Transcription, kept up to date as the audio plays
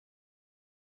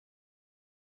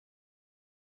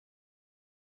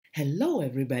Hello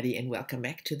everybody and welcome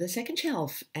back to the second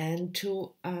shelf and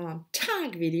to a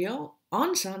tag video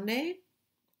on Sunday,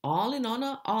 all in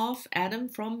honor of Adam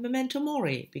from Memento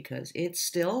Mori, because it's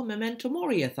still Memento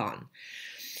Mori-a-thon.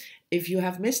 If you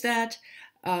have missed that,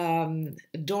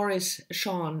 Doris,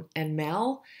 Sean and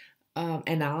Mel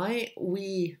and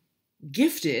we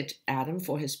gifted Adam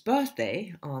for his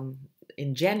birthday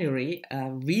in January a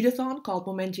readathon called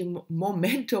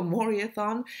Memento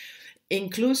Mori-a-thon,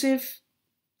 inclusive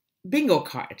bingo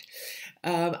card.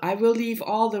 I will leave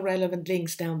all the relevant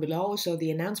links down below, so the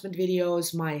announcement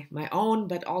videos, my own,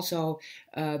 but also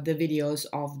the videos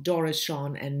of Doris,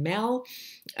 Sean and Mel.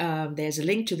 There's a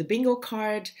link to the bingo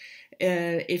card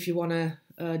if you want to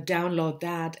download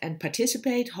that and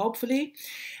participate, hopefully.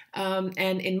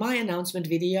 And in my announcement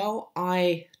video,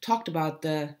 I talked about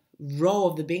the row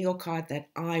of the bingo card that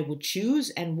I would choose,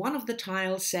 and one of the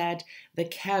tiles said the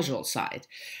casual side,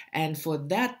 and for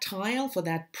that tile, for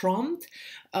that prompt,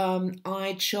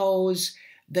 I chose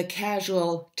the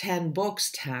casual 10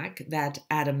 books tag that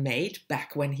Adam made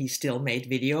back when he still made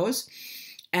videos.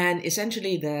 And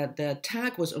essentially the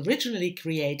tag was originally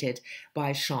created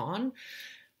by Sean,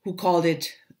 who called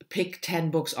it pick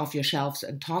 10 books off your shelves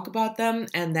and talk about them,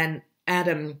 and then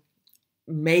Adam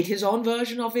made his own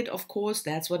version of it, of course,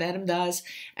 that's what Adam does,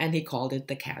 and he called it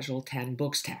the casual 10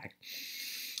 books tag.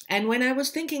 And when I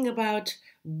was thinking about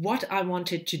what I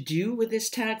wanted to do with this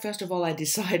tag, first of all, I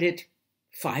decided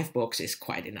 5 books is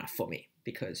quite enough for me,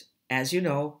 because as you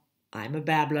know, I'm a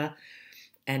babbler,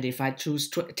 and if I choose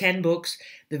 10 books,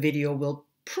 the video will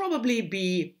probably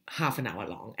be half an hour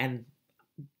long, and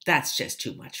that's just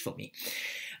too much for me.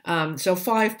 So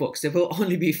 5 books, there will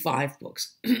only be 5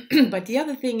 books. But the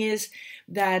other thing is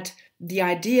that the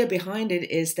idea behind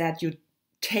it is that you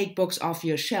take books off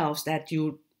your shelves that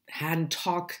you hadn't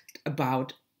talked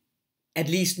about, at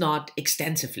least not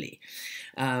extensively,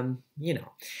 you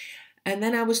know. And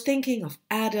then I was thinking of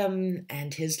Adam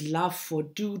and his love for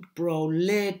dude bro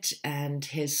lit and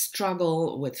his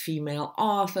struggle with female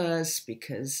authors,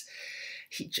 because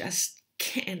he just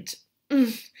can't,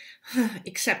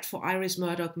 except for Iris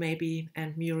Murdoch maybe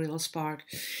and Muriel Spark.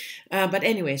 But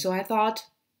anyway, so I thought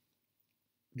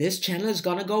this channel is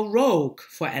gonna go rogue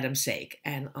for Adam's sake,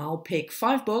 and I'll pick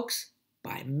 5 books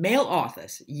by male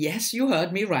authors. Yes, you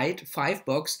heard me right, 5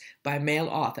 books by male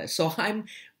authors. So I'm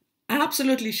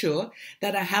absolutely sure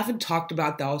that I haven't talked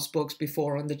about those books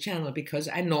before on the channel, because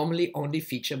I normally only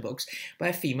feature books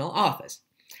by female authors.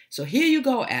 So here you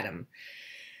go, Adam.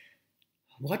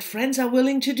 What friends are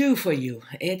willing to do for you.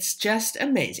 It's just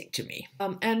amazing to me.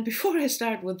 And before I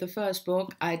start with the first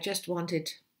book, I just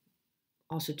wanted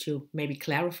also to maybe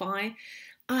clarify,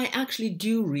 I actually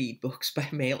do read books by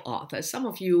male authors. Some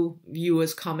of you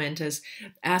viewers, commenters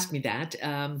ask me that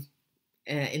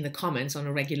in the comments on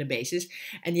a regular basis.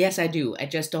 And yes, I do. I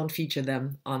just don't feature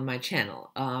them on my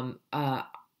channel.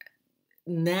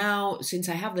 Now, since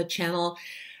I have the channel,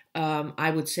 I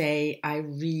would say I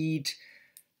read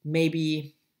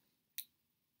maybe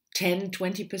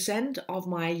 10-20% of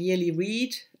my yearly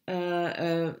reads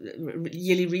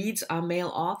are male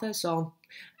authors, so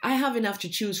I have enough to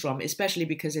choose from, especially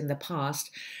because in the past,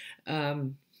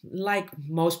 like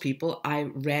most people,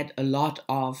 I read a lot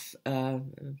of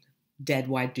dead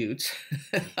white dudes.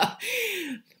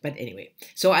 But anyway,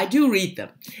 so I do read them,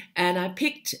 and I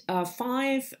picked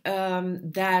 5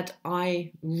 that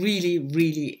I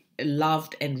really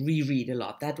loved and reread a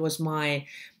lot. That was my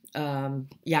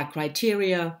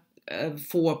criteria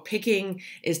for picking,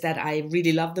 is that I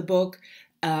really love the book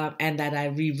and that I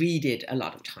reread it a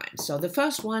lot of times. So the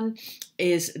first one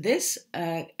is this,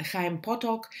 Chaim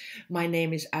Potok, My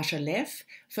Name is Asher Lev,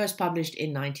 first published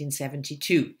in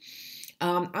 1972.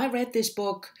 I read this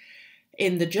book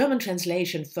in the German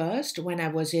translation first when I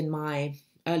was in my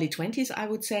early 20s, I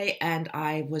would say, and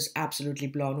I was absolutely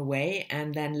blown away.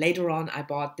 And then later on, I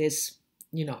bought this,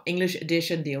 English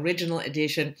edition, the original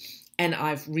edition, and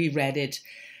I've reread it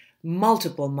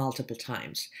multiple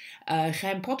times.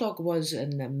 Chaim Potok was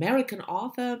an American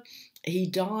author. He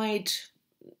died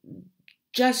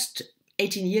just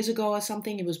 18 years ago or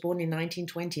something. He was born in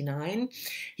 1929.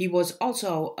 He was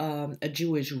also a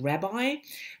Jewish rabbi,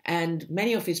 and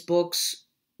many of his books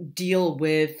deal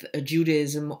with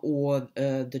Judaism or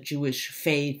the Jewish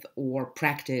faith or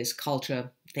practice,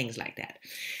 culture, things like that.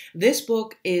 This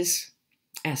book is,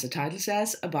 as the title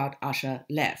says, about Asher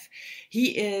Lev.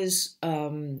 He is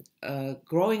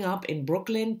growing up in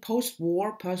Brooklyn,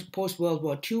 post-war, post-World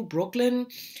War II Brooklyn,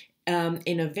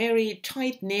 in a very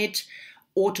tight-knit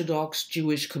Orthodox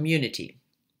Jewish community.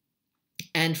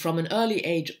 And from an early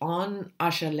age on,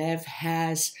 Asher Lev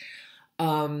has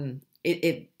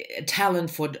a talent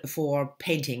for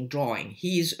painting, drawing.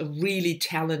 He's a really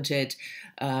talented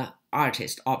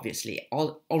artist, obviously,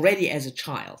 already as a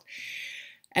child.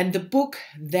 And the book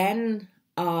then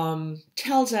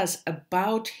tells us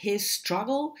about his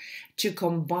struggle to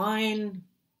combine,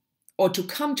 or to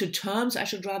come to terms, I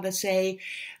should rather say,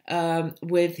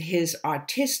 with his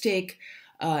artistic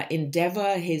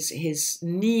endeavor, his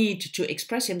need to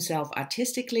express himself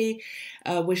artistically,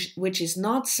 which is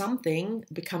not something,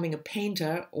 becoming a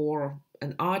painter or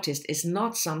an artist is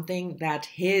not something that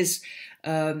his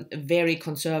very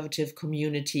conservative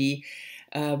community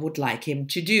would like him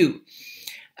to do.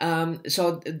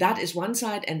 So that is one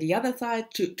side, and the other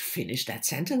side, to finish that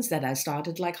sentence that I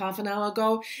started like half an hour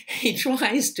ago, he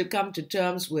tries to come to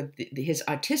terms with his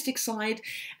artistic side,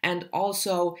 and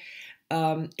also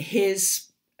his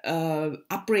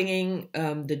upbringing,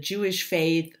 the Jewish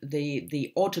faith,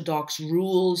 the Orthodox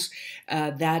rules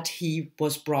that he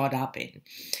was brought up in.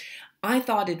 I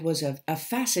thought it was a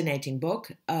fascinating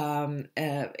book.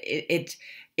 It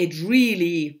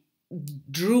really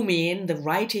drew me in. The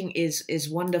writing is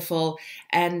wonderful,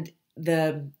 and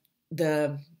the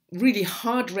really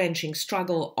heart-wrenching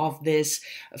struggle of this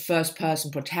first-person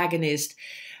protagonist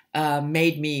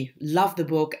made me love the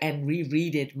book and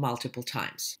reread it multiple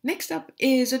times. Next up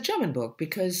is a German book,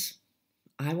 because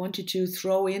I wanted to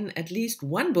throw in at least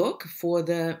one book for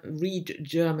the Read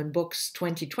German Books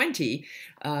 2020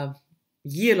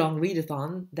 year-long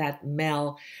readathon that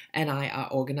Mel and I are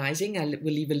organizing. I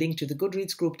will leave a link to the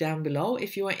Goodreads group down below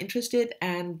if you are interested.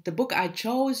 And the book I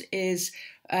chose is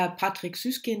Patrick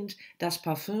Süskind, Das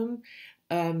Parfüm,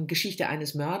 Geschichte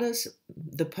eines Mörders,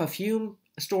 The Perfume,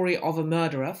 Story of a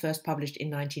Murderer, first published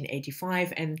in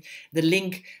 1985. And the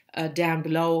link down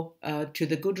below to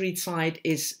the Goodreads site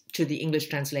is to the English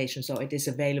translation, so it is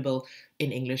available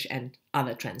in English and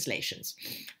other translations.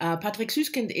 Patrick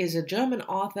Süskind is a German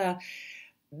author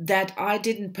that I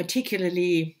didn't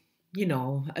particularly,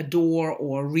 adore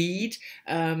or read,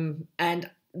 and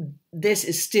this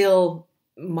is still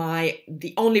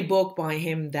the only book by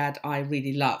him that I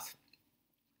really love.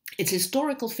 It's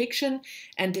historical fiction,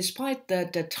 and despite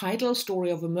the title,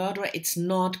 Story of a Murderer, it's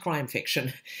not crime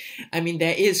fiction. I mean,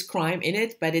 there is crime in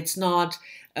it, but it's not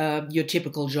your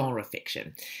typical genre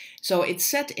fiction. So it's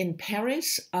set in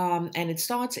Paris, and it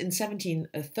starts in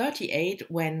 1738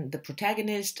 when the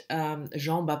protagonist,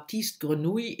 Jean-Baptiste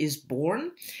Grenouille, is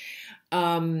born.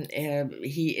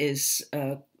 He is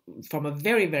from a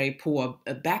very, very poor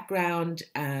background,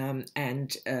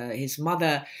 and his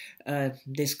mother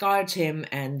discards him,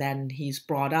 and then he's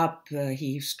brought up.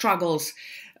 He struggles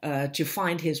to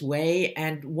find his way,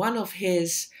 and one of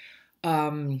his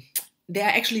there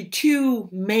are actually two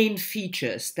main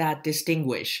features that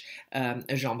distinguish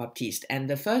Jean-Baptiste. And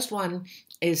the first one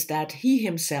is that he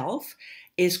himself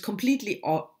is completely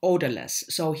odorless.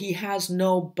 So he has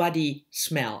no body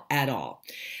smell at all.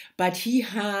 But he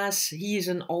is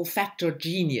an olfactor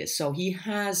genius. So he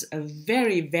has a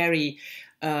very, very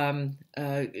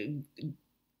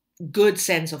good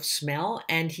sense of smell.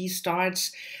 And he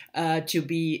starts to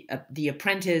be the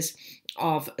apprentice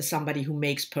of somebody who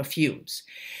makes perfumes.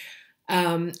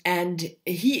 And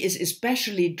he is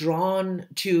especially drawn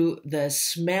to the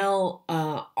smell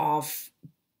of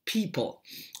people.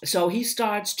 So he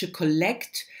starts to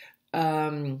collect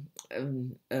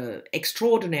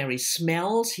extraordinary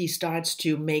smells. He starts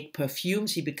to make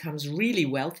perfumes. He becomes really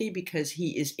wealthy because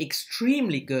he is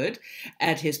extremely good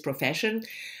at his profession.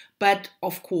 But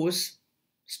of course,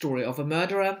 Story of a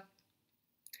Murderer.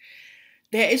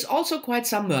 There is also quite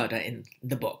some murder in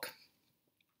the book.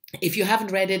 If you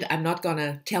haven't read it, I'm not going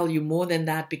to tell you more than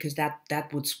that, because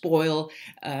that would spoil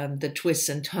the twists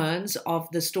and turns of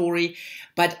the story.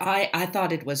 But I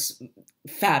thought it was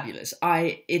fabulous.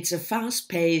 It's a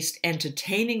fast-paced,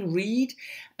 entertaining read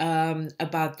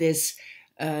about this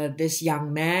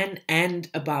young man and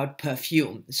about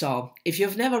perfume. So if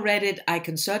you've never read it, I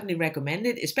can certainly recommend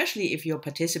it, especially if you're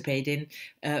participating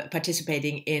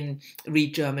in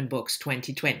Read German Books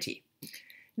 2020.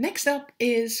 Next up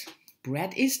is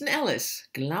Bret Easton Ellis,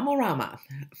 Glamorama,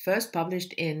 first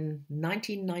published in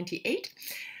 1998.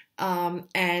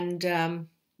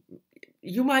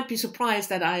 You might be surprised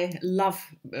that I love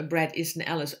Bret Easton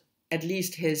Ellis, at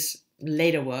least his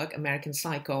later work, American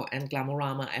Psycho and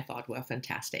Glamorama, I thought were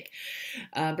fantastic.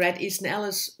 Bret Easton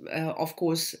Ellis, of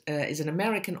course, is an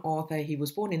American author. He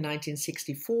was born in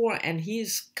 1964, and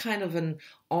he's kind of an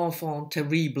enfant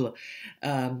terrible.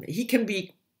 He can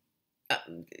be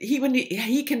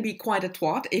quite a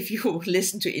twat if you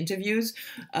listen to interviews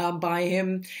by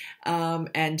him,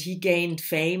 and he gained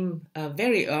fame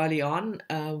very early on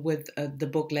with the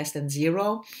book Less Than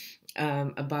Zero,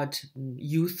 about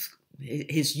youth,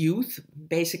 his youth,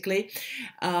 basically.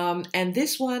 And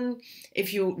this one,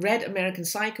 if you read American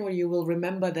Psycho, you will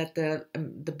remember that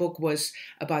the book was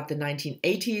about the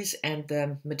 1980s and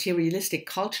the materialistic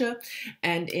culture.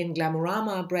 And in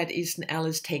Glamorama, Bret Easton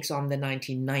Ellis takes on the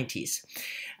 1990s.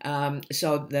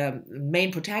 So the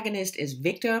main protagonist is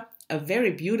Victor, a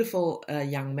very beautiful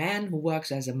young man who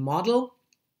works as a model.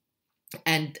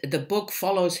 And the book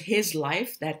follows his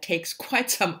life that takes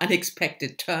quite some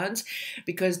unexpected turns,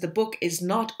 because the book is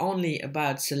not only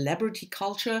about celebrity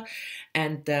culture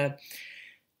and the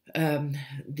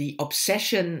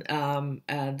obsession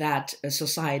that a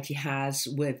society has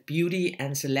with beauty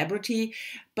and celebrity,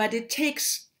 but it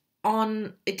takes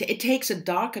a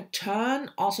darker turn,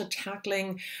 also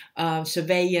tackling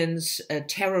surveillance,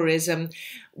 terrorism,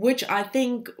 which I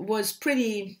think was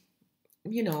pretty,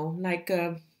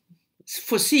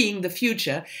 foreseeing the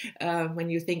future when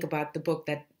you think about the book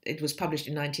that it was published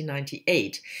in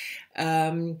 1998.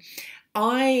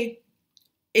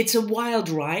 It's a wild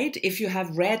ride. If you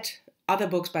have read other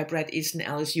books by Bret Easton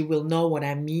Ellis, you will know what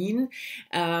I mean.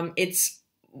 It's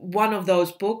one of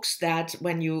those books that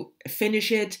when you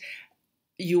finish it,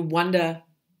 you wonder,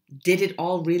 did it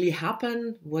all really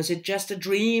happen? Was it just a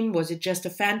dream? Was it just a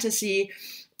fantasy?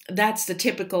 That's the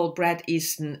typical Bret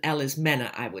Easton Ellis manner,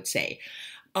 I would say.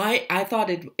 I thought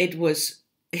it was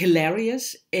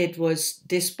hilarious. It was,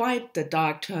 despite the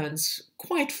dark turns,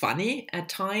 quite funny at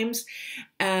times,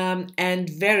 and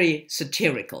very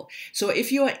satirical. So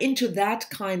if you are into that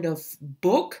kind of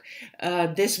book,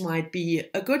 this might be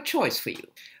a good choice for you.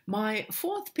 My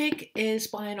fourth pick is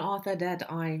by an author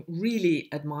that I really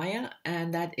admire,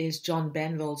 and that is John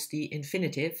Benville's The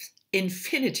Infinities,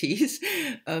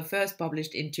 first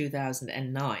published in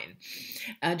 2009.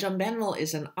 John Benville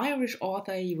is an Irish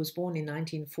author. He was born in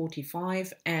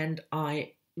 1945, and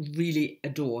I really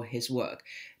adore his work.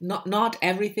 Not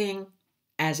everything,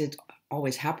 as it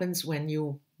always happens when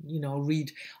you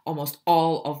read almost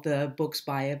all of the books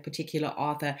by a particular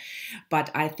author, but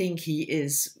I think he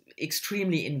is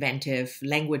extremely inventive,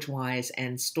 language-wise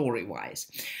and story-wise.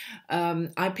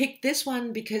 I picked this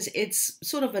one because it's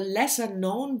sort of a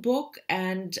lesser-known book,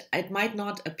 and it might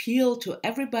not appeal to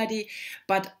everybody,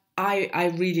 but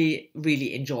I really,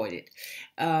 really enjoyed it.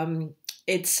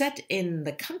 It's set in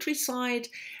the countryside,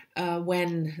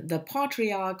 when the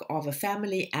patriarch of a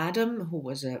family, Adam, who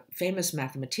was a famous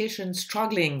mathematician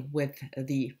struggling with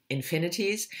the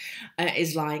infinities,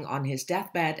 is lying on his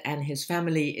deathbed, and his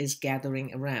family is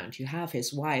gathering around. You have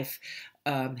his wife,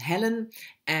 Helen,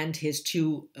 and his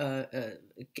two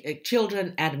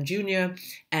children, Adam Jr.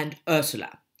 and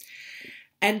Ursula.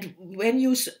 And when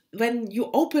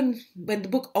the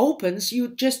book opens, you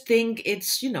just think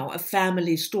it's, a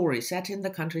family story set in the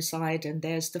countryside, and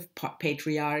there's the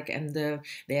patriarch, and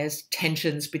there's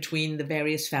tensions between the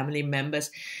various family members.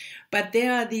 But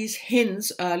there are these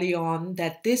hints early on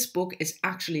that this book is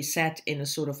actually set in a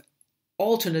sort of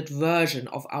alternate version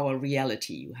of our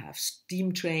reality. You have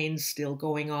steam trains still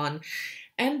going on,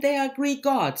 and there are Greek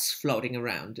gods floating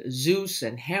around, Zeus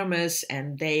and Hermes,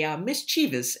 and they are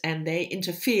mischievous, and they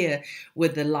interfere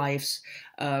with the lives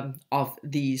of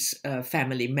these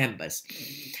family members.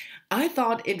 I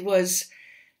thought it was,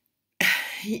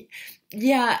 the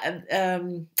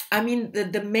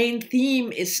main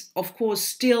theme is, of course,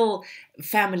 still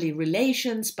family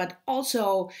relations, but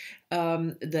also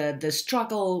the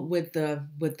struggle with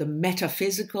the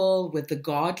metaphysical, with the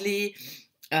godly.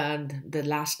 And the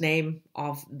last name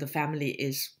of the family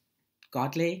is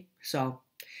Godley, so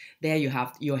there you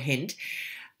have your hint.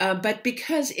 But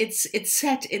because it's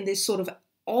set in this sort of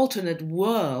alternate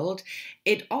world,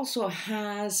 it also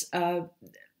has a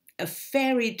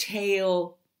fairy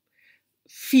tale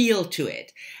feel to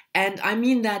it. And I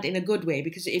mean that in a good way,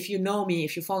 because if you know me,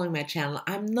 if you're following my channel,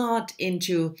 I'm not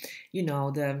into,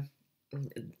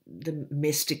 the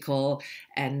mystical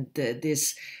and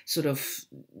this sort of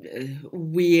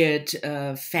weird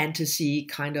fantasy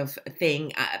kind of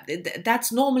thing.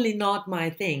 That's normally not my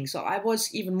thing. So I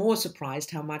was even more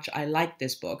surprised how much I liked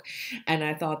this book. And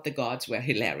I thought the gods were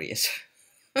hilarious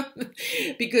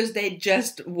because they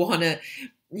just want to,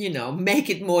 make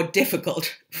it more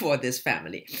difficult for this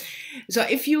family. So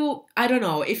if you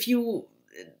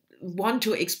want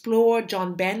to explore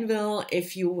John Benville,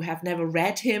 if you have never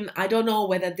read him, I don't know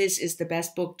whether this is the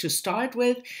best book to start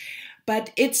with,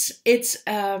 but it's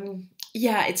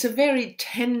a very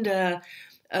tender,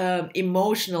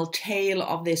 emotional tale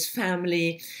of this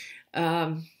family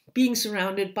being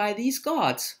surrounded by these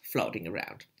gods floating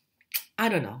around. I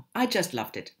don't know. I just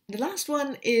loved it. The last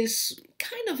one is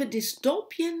kind of a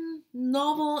dystopian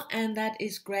novel, and that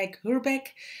is Greg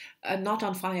Hurbeck, Not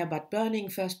on Fire but Burning,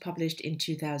 first published in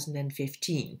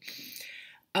 2015.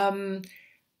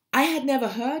 I had never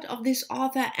heard of this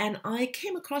author, and I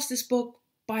came across this book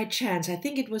by chance. I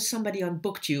think it was somebody on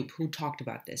BookTube who talked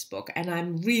about this book, and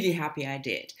I'm really happy I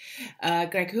did.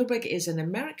 Greg Hurbeck is an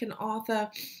American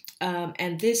author,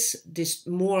 and this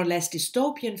more or less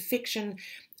dystopian fiction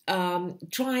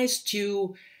tries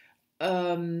to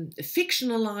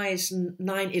fictionalize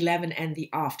 9/11 and the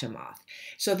aftermath.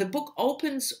 So the book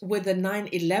opens with a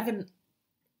 9/11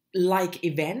 like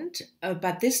event,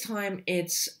 but this time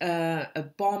it's a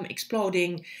bomb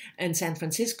exploding in San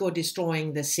Francisco,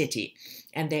 destroying the city.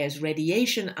 And there's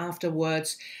radiation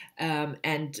afterwards,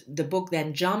 and the book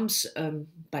then jumps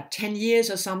about 10 years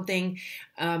or something,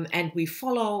 and we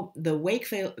follow the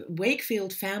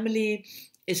Wakefield family,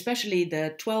 especially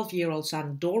the 12-year-old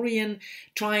son Dorian,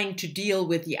 trying to deal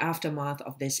with the aftermath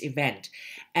of this event.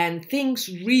 And things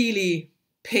really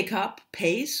pick up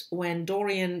pace when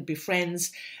Dorian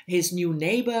befriends his new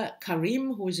neighbor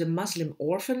Karim, who is a Muslim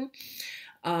orphan.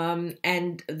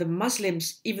 And the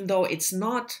Muslims, even though it's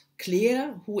not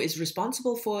clear who is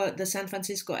responsible for the San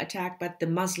Francisco attack, but the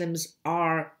Muslims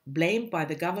are blamed by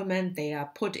the government. They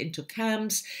are put into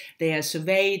camps, they are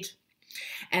surveyed.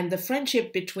 And the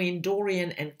friendship between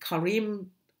Dorian and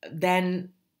Karim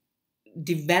then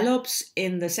develops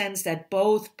in the sense that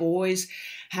both boys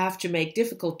have to make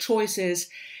difficult choices,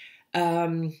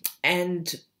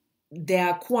 and there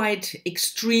are quite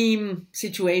extreme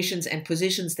situations and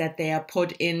positions that they are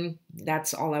put in.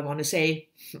 That's all I want to say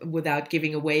without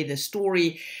giving away the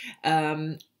story.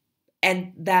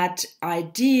 And that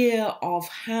idea of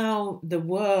how the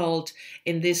world,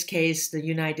 in this case the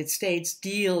United States,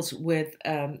 deals with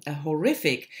a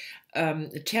horrific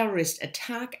terrorist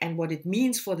attack and what it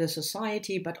means for the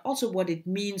society, but also what it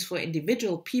means for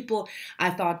individual people, I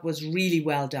thought was really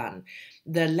well done.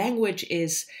 The language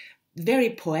is very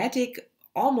poetic,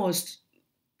 almost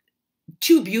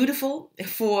too beautiful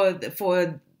for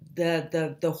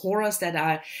the horrors that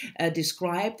are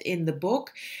described in the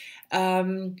book.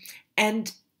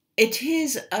 And it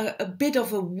is a bit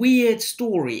of a weird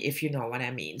story, if you know what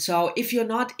I mean. So if you're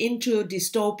not into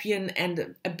dystopian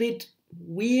and a bit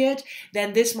weird,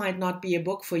 then this might not be a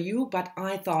book for you, but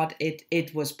I thought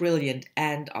it was brilliant,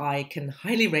 and I can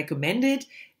highly recommend it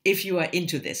if you are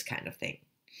into this kind of thing.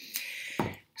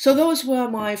 So those were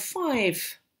my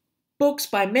 5 books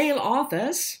by male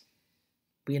authors.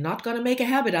 We're not going to make a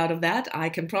habit out of that, I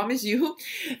can promise you,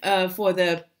 for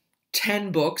the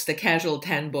 10 books, the casual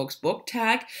 10 books book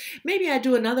tag. Maybe I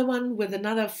do another one with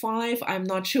another 5, I'm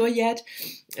not sure yet,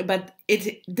 but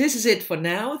this is it for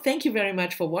now. Thank you very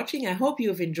much for watching. I hope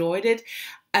you've enjoyed it.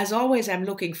 As always, I'm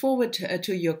looking forward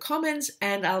to your comments,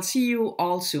 and I'll see you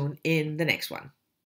all soon in the next one.